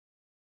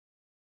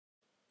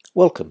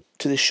Welcome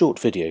to this short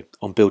video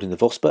on building the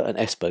Vosper and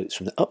S boats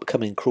from the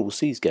upcoming Cruel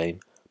Seas game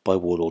by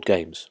Warlord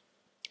Games.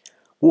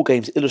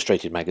 Wargames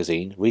Illustrated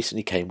magazine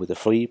recently came with a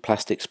free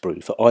plastic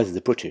sprue for either the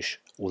British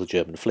or the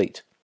German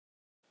fleet.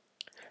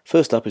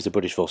 First up is the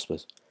British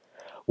Vospers.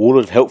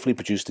 Warlord have helpfully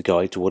produced a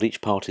guide to what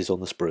each part is on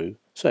the sprue,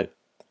 so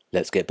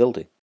let's get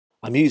building.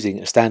 I'm using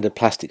a standard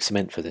plastic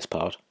cement for this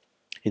part.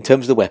 In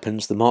terms of the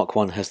weapons, the Mark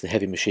I has the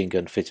heavy machine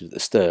gun fitted at the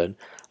stern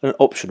and an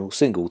optional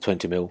single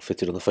 20mm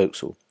fitted on the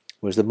forecastle,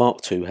 whereas the Mark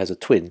II has a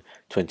twin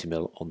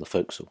 20mm on the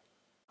forecastle.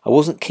 I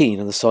wasn't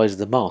keen on the size of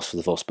the mast for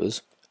the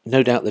Vospers.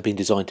 No doubt they've been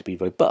designed to be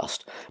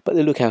robust, but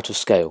they look out of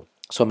scale,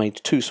 so I made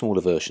two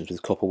smaller versions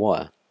with copper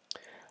wire.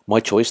 My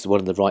choice, the one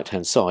on the right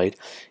hand side,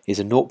 is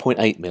a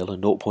 0.8mm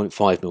and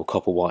 0.5mm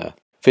copper wire.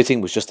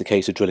 Fitting was just a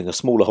case of drilling a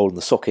smaller hole in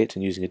the socket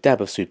and using a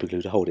dab of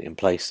superglue to hold it in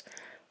place,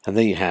 and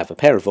there you have a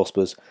pair of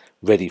Vospers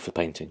ready for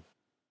painting.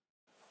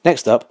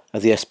 Next up are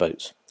the S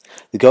boats.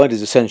 The guide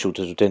is essential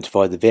to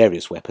identify the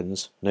various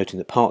weapons, noting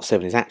that Part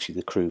 7 is actually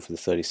the crew for the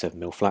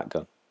 37mm flat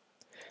gun.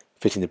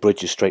 Fitting the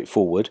bridge is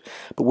straightforward,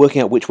 but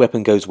working out which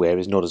weapon goes where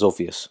is not as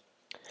obvious.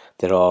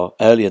 There are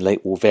early and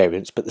late war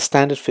variants, but the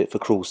standard fit for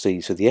Cruel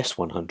Seas for the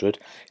S100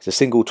 is a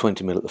single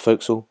 20mm at the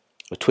forecastle,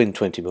 a twin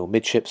 20mm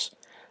midships,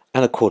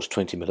 and a quad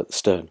 20mm at the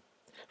stern.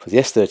 For the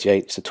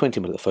S38 it's a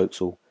 20mm at the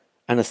forecastle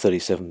and a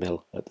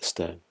 37mm at the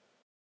stern.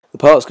 The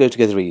parts go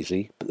together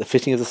easily, but the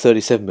fitting of the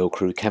 37mm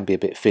crew can be a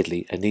bit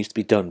fiddly and needs to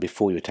be done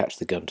before you attach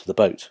the gun to the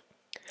boat.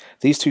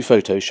 These two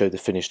photos show the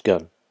finished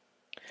gun.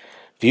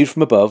 Viewed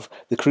from above,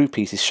 the crew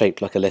piece is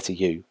shaped like a letter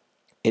U.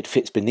 It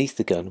fits beneath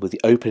the gun with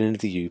the open end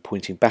of the U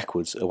pointing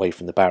backwards away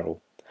from the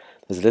barrel.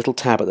 There's a little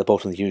tab at the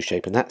bottom of the U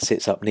shape and that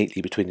sits up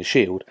neatly between the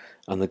shield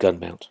and the gun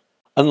mount.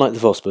 Unlike the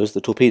Vospers, the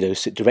torpedoes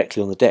sit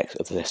directly on the deck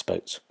of the S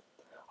boats.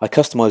 I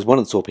customised one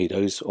of the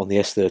torpedoes on the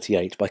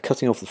S38 by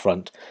cutting off the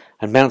front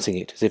and mounting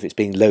it as if it's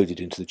being loaded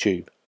into the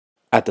tube.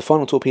 Add the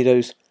final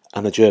torpedoes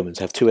and the Germans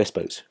have two S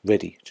boats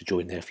ready to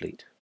join their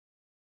fleet.